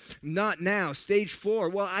career. Not now. Stage four,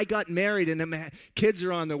 well, I got married, and my kids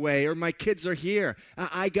are on the way, or my kids are here.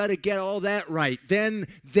 I got to get all that right. Then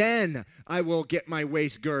I will get my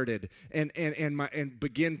waist girded and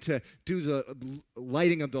begin to do the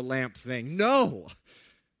lighting of the lamp thing. No.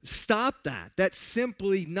 Stop that. That's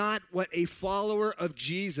simply not what a follower of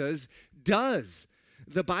Jesus does.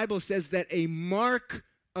 The Bible says that a mark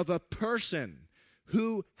of a person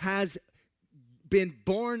who has been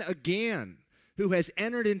born again, who has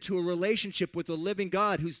entered into a relationship with the living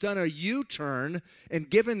God, who's done a U-turn and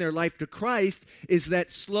given their life to Christ, is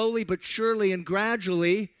that slowly but surely and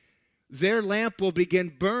gradually, their lamp will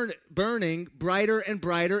begin burning brighter and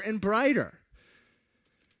brighter and brighter.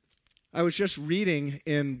 I was just reading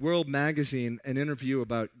in World Magazine an interview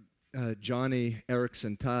about Joni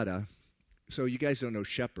Eareckson Tada. So you guys don't know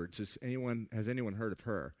shepherds. Has anyone heard of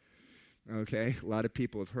her? Okay, a lot of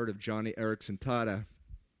people have heard of Joni Eareckson Tada.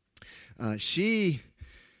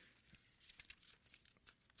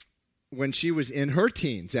 When she was in her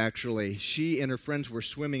teens, actually, she and her friends were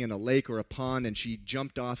swimming in a lake or a pond, and she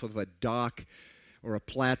jumped off of a dock or a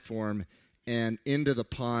platform and into the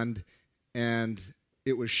pond, and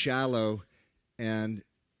it was shallow, and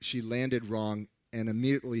she landed wrong, and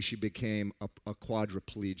immediately she became a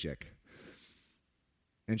quadriplegic.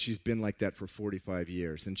 And she's been like that for 45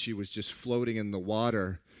 years. And she was just floating in the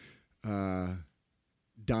water,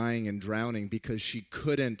 dying and drowning because she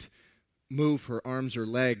couldn't move her arms or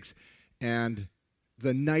legs. And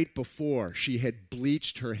the night before, she had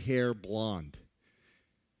bleached her hair blonde.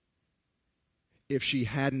 If she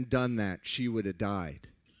hadn't done that, she would have died.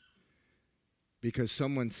 Because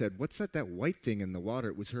someone said, what's that white thing in the water?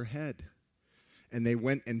 It was her head. And they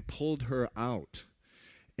went and pulled her out.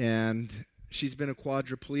 And she's been a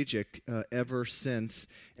quadriplegic ever since.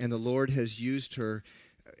 And the Lord has used her.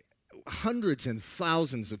 Hundreds and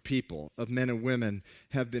thousands of people, of men and women,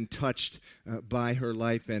 have been touched by her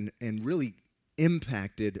life and really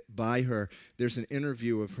impacted by her. There's an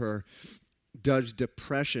interview of her. Does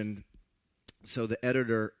depression, so the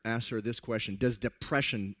editor asked her this question, does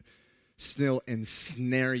depression still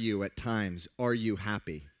ensnare you at times? Are you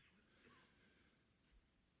happy?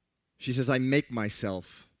 She says, I make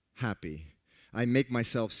myself happy. I make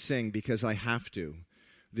myself sing because I have to.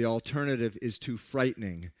 The alternative is too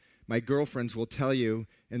frightening. My girlfriends will tell you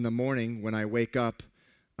in the morning when I wake up,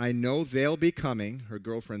 I know they'll be coming. Her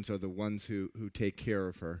girlfriends are the ones who take care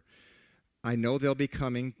of her. I know they'll be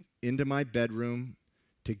coming into my bedroom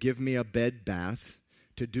to give me a bed bath,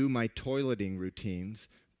 to do my toileting routines,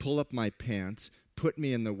 pull up my pants, put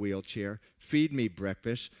me in the wheelchair, feed me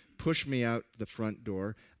breakfast, push me out the front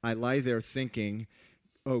door. I lie there thinking,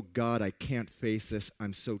 oh God, I can't face this.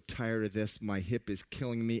 I'm so tired of this. My hip is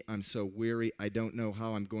killing me. I'm so weary. I don't know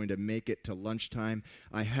how I'm going to make it to lunchtime.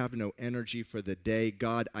 I have no energy for the day.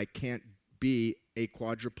 God, I can't be a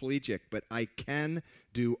quadriplegic, but I can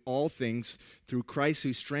do all things through Christ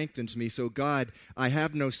who strengthens me. So God, I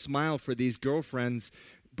have no smile for these girlfriends,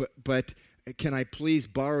 but can I please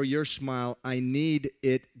borrow your smile? I need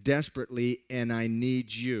it desperately, and I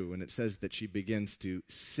need you. And it says that she begins to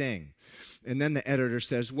sing. And then the editor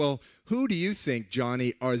says, well, who do you think,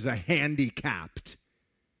 Johnny, are the handicapped?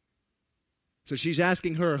 So she's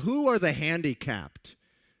asking her, who are the handicapped?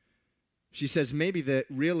 She says maybe that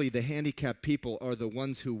really the handicapped people are the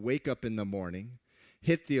ones who wake up in the morning,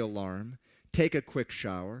 hit the alarm, take a quick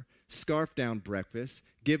shower, scarf down breakfast,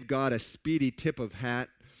 give God a speedy tip of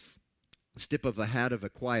a hat of a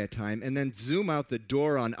quiet time, and then zoom out the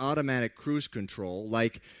door on automatic cruise control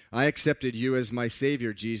like, I accepted you as my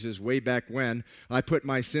Savior, Jesus, way back when. I put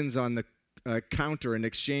my sins on the counter in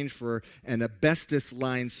exchange for an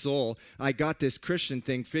asbestos-lined soul. I got this Christian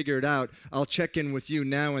thing figured out. I'll check in with you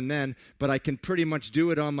now and then, but I can pretty much do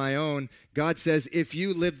it on my own. God says, if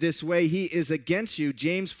you live this way, he is against you.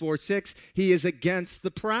 James 4:6, he is against the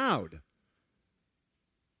proud.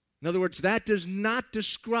 In other words, that does not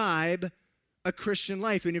describe a Christian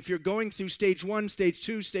life. And if you're going through stage 1, stage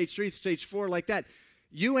 2, stage 3, stage 4 like that,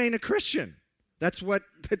 you ain't a Christian. That's what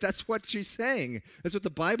she's saying. That's what the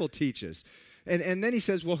Bible teaches. And then he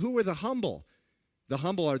says, well, who are the humble? The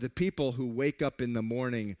humble are the people who wake up in the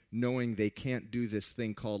morning knowing they can't do this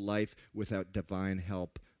thing called life without divine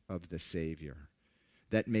help of the Savior.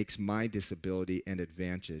 That makes my disability an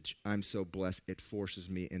advantage. I'm so blessed it forces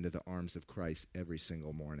me into the arms of Christ every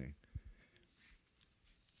single morning.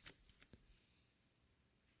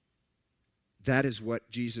 That is what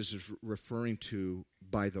Jesus is referring to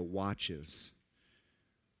by the watches.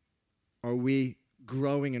 Are we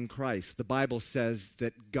growing in Christ? The Bible says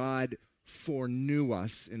that God foreknew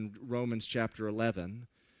us in Romans chapter 11.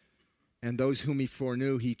 And those whom he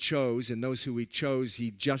foreknew, he chose. And those who he chose,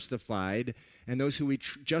 he justified. And those who he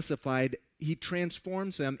justified, he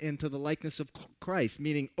transforms them into the likeness of Christ.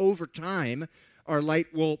 Meaning over time, our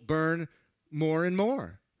light will burn more and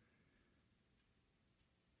more.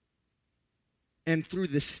 And through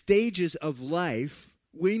the stages of life,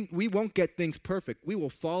 we won't get things perfect. We will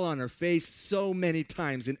fall on our face so many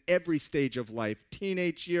times in every stage of life.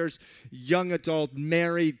 Teenage years, young adult,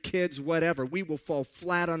 married, kids, whatever. We will fall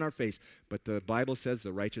flat on our face. But the Bible says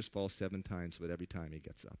the righteous falls 7 times, but every time he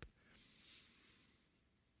gets up.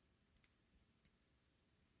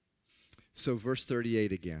 So verse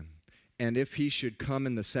 38 again. And if he should come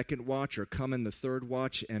in the second watch or come in the third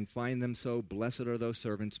watch and find them so, blessed are those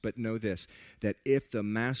servants. But know this, that if the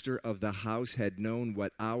master of the house had known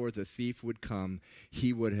what hour the thief would come,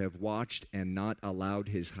 he would have watched and not allowed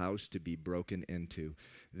his house to be broken into.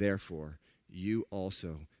 Therefore, you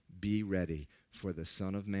also be ready, for the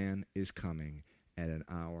Son of Man is coming at an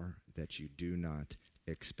hour that you do not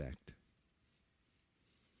expect.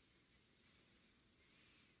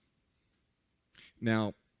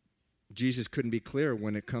 Now, Jesus couldn't be clearer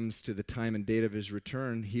when it comes to the time and date of his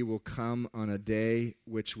return. He will come on a day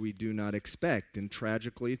which we do not expect. And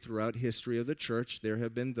tragically, throughout history of the church, there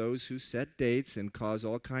have been those who set dates and cause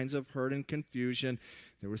all kinds of hurt and confusion.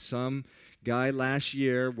 There was some guy last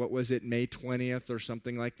year, what was it, May 20th or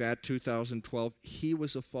something like that, 2012. He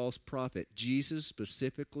was a false prophet. Jesus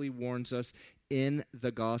specifically warns us in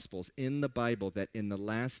the Gospels, in the Bible, that in the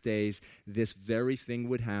last days, this very thing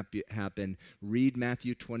would happen. Read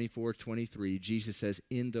Matthew 24:23. Jesus says,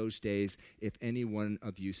 in those days, if any one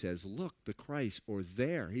of you says, look, the Christ, or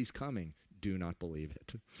there, he's coming, do not believe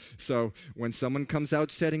it. So when someone comes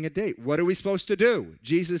out setting a date, what are we supposed to do?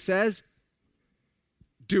 Jesus says,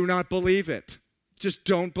 do not believe it. Just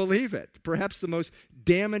don't believe it. Perhaps the most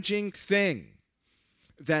damaging thing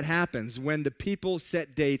that happens when the people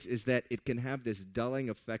set dates is that it can have this dulling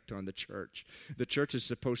effect on the church. The church is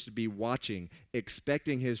supposed to be watching,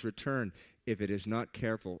 expecting his return. If it is not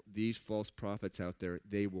careful, these false prophets out there,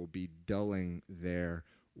 they will be dulling their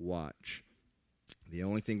watch. The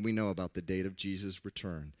only thing we know about the date of Jesus'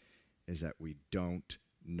 return is that we don't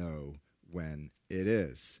know when it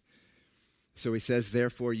is. So he says,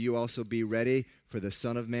 therefore, you also be ready, for the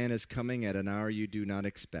Son of Man is coming at an hour you do not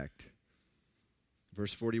expect.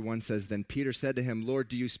 Verse 41 says, Then Peter said to him, Lord,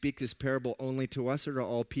 do you speak this parable only to us or to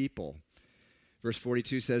all people? Verse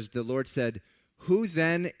 42 says, the Lord said, Who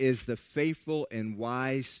then is the faithful and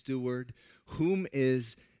wise steward, whom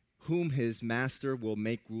his master will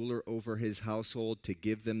make ruler over his household to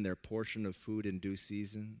give them their portion of food in due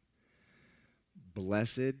season?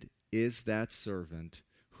 Blessed is that servant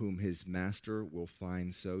whom his master will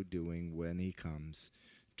find so doing when he comes.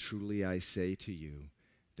 Truly I say to you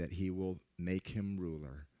that he will make him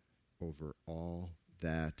ruler over all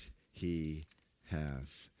that he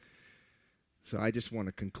has. So I just want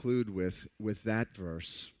to conclude with that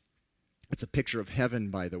verse. It's a picture of heaven,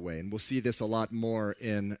 by the way, and we'll see this a lot more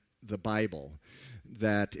in the Bible,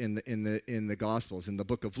 that in the Gospels, in the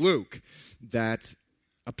book of Luke, that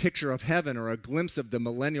a picture of heaven or a glimpse of the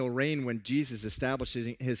millennial reign when Jesus establishes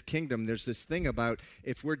his kingdom. There's this thing about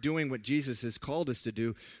if we're doing what Jesus has called us to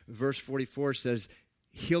do, verse 44 says,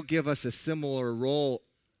 he'll give us a similar role,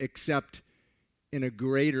 except in a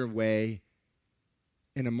greater way,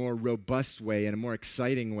 in a more robust way, in a more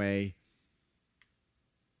exciting way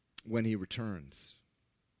when he returns.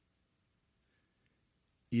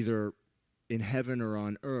 Either in heaven or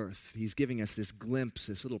on earth. He's giving us this glimpse,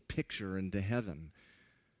 this little picture into heaven.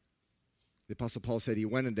 The Apostle Paul said he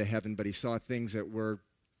went into heaven, but he saw things that were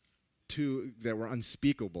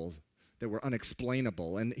unspeakable, that were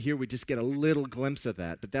unexplainable. And here we just get a little glimpse of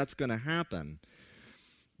that, but that's going to happen.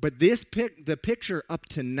 But the picture up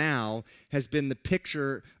to now has been the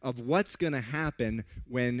picture of what's going to happen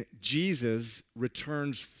when Jesus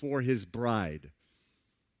returns for his bride.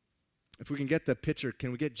 If we can get the picture,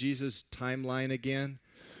 can we get Jesus' timeline again?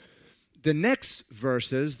 The next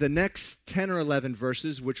verses, the next 10 or 11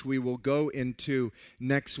 verses, which we will go into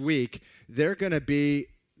next week, they're going to be,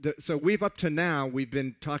 so up to now, we've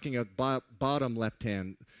been talking about bottom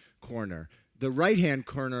left-hand corner. The right-hand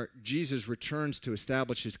corner, Jesus returns to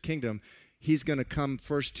establish his kingdom. He's going to come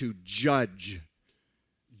first to judge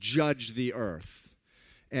the earth.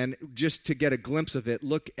 And just to get a glimpse of it,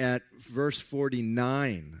 look at verse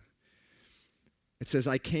 49. It says,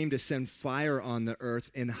 I came to send fire on the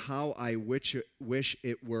earth, and how I wish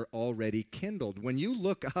it were already kindled. When you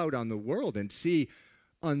look out on the world and see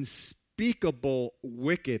unspeakable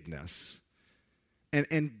wickedness,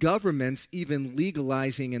 and governments even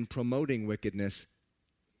legalizing and promoting wickedness,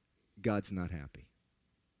 God's not happy.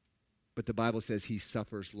 But the Bible says he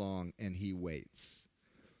suffers long and he waits,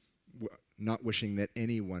 not wishing that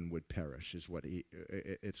anyone would perish is what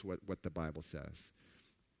the Bible says.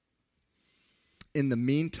 In the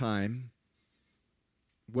meantime,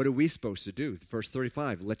 what are we supposed to do? Verse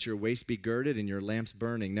 35, let your waist be girded and your lamps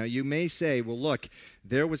burning. Now you may say, well, look,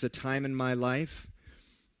 there was a time in my life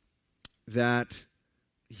that,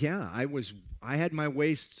 yeah, I had my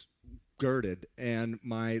waist girded and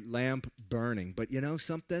my lamp burning. But you know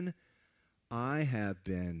something? I have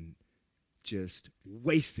been just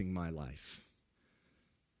wasting my life.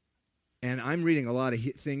 And I'm reading a lot of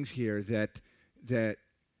things here that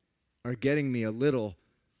are getting me a little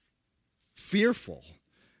fearful.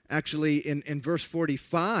 Actually, in verse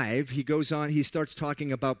 45, he goes on, he starts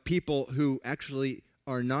talking about people who actually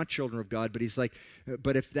are not children of God, but he's like,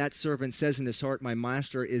 but if that servant says in his heart, my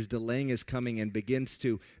master is delaying his coming, and begins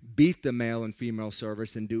to beat the male and female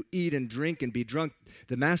servants and do eat and drink and be drunk,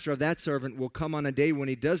 the master of that servant will come on a day when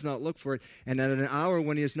he does not look for it, and at an hour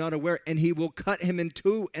when he is not aware, and he will cut him in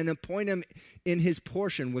two and appoint him in his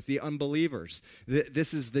portion with the unbelievers.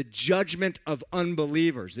 This is the judgment of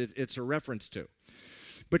unbelievers. It's a reference to.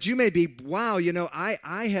 But you may be, wow,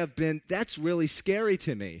 I have been, that's really scary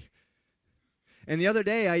to me. And the other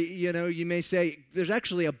day, you may say, there's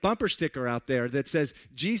actually a bumper sticker out there that says,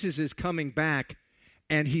 Jesus is coming back,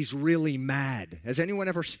 and he's really mad. Has anyone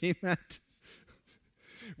ever seen that?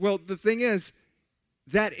 Well, the thing is,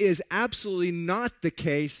 that is absolutely not the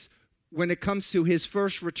case when it comes to his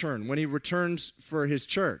first return, when he returns for his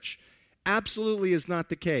church. Absolutely is not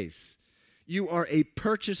the case. You are a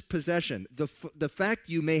purchased possession. The fact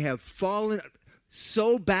you may have fallen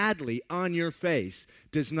so badly on your face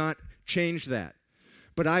does not change that.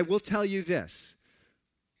 But I will tell you this.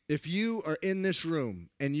 If you are in this room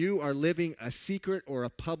and you are living a secret or a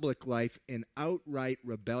public life in outright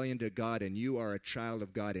rebellion to God, and you are a child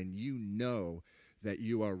of God and you know that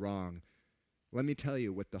you are wrong, let me tell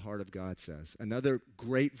you what the heart of God says. Another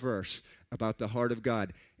great verse about the heart of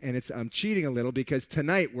God. And I'm cheating a little because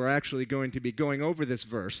tonight we're actually going to be going over this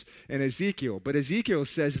verse in Ezekiel. But Ezekiel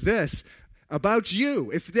says this about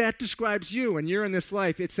you. If that describes you and you're in this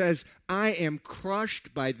life, it says, I am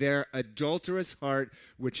crushed by their adulterous heart,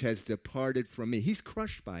 which has departed from me. He's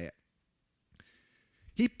crushed by it.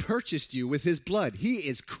 He purchased you with his blood. He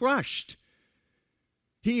is crushed.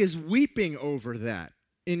 He is weeping over that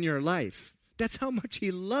in your life. That's how much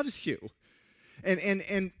he loves you.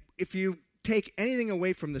 And if you take anything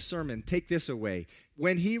away from the sermon, take this away.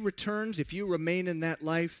 When he returns, if you remain in that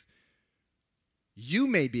life, you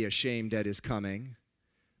may be ashamed at his coming,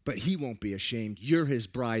 but he won't be ashamed. You're his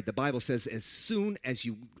bride. The Bible says as soon as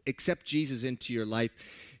you accept Jesus into your life,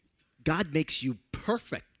 God makes you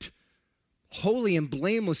perfect, holy and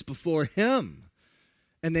blameless before him.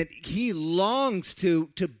 And that he longs to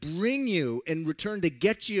bring you and return to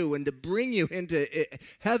get you and to bring you into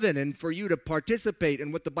heaven and for you to participate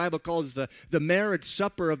in what the Bible calls the marriage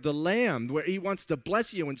supper of the Lamb, where he wants to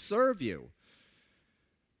bless you and serve you.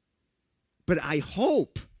 But I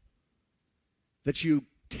hope that you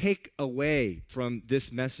take away from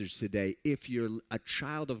this message today, if you're a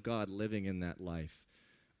child of God living in that life,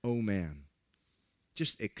 oh man,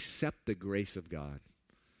 just accept the grace of God.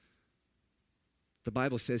 The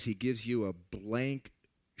Bible says he gives you a blank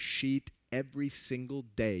sheet every single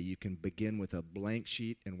day. You can begin with a blank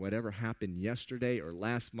sheet, and whatever happened yesterday or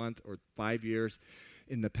last month or 5 years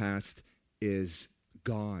in the past is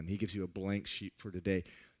gone. He gives you a blank sheet for today.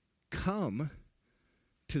 Come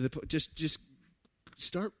to just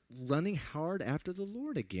start running hard after the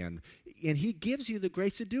Lord again. And he gives you the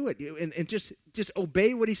grace to do it. And just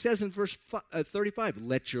obey what he says in verse 35.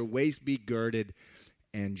 Let your waist be girded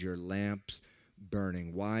and your lamps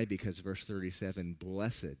burning. Why? Because verse 37,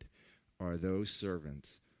 blessed are those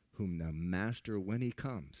servants whom the master, when he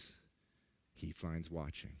comes, he finds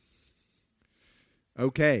watching.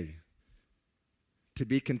 Okay, to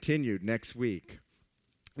be continued next week.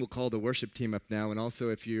 We'll call the worship team up now, and also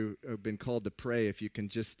if you have been called to pray, if you can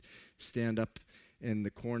just stand up in the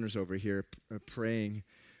corners over here praying.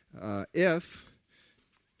 If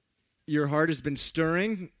your heart has been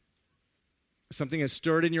stirring, something has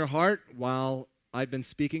stirred in your heart while I've been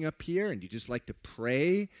speaking up here, and you just like to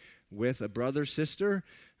pray with a brother, sister,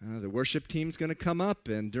 the worship team's going to come up,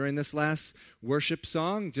 and during this last worship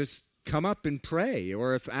song, just come up and pray.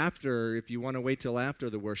 Or if you want to wait till after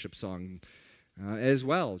the worship song as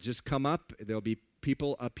well, just come up. There'll be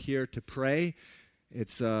people up here to pray.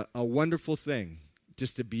 It's a wonderful thing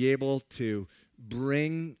just to be able to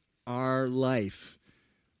bring our life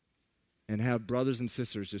and have brothers and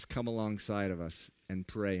sisters just come alongside of us and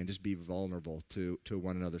pray and just be vulnerable to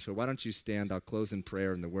one another. So why don't you stand? I'll close in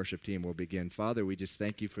prayer and the worship team will begin. Father, we just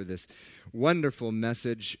thank you for this wonderful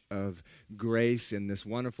message of grace and this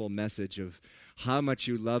wonderful message of how much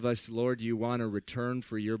you love us. Lord, you want to return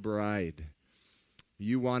for your bride.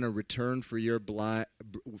 You want to return for your bride,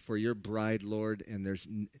 Lord, and there's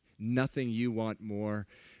nothing you want more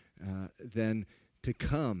than to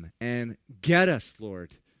come and get us,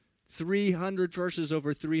 Lord. 300 verses,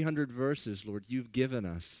 over 300 verses, Lord, you've given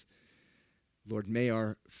us. Lord, may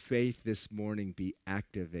our faith this morning be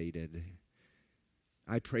activated.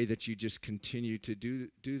 I pray that you just continue to do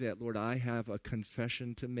that. Lord, I have a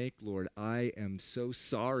confession to make, Lord. I am so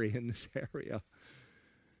sorry in this area.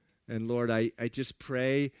 And Lord, I just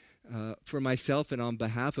pray for myself and on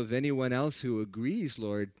behalf of anyone else who agrees,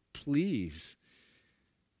 Lord, please,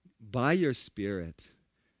 by your Spirit,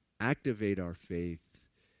 activate our faith,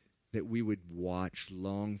 that we would watch,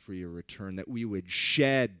 long for your return, that we would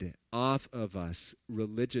shed off of us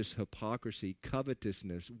religious hypocrisy,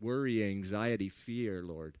 covetousness, worry, anxiety, fear,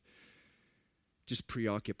 Lord. Just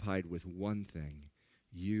preoccupied with one thing,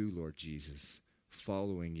 you, Lord Jesus,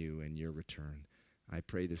 following you and your return. I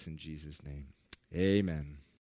pray this in Jesus' name. Amen.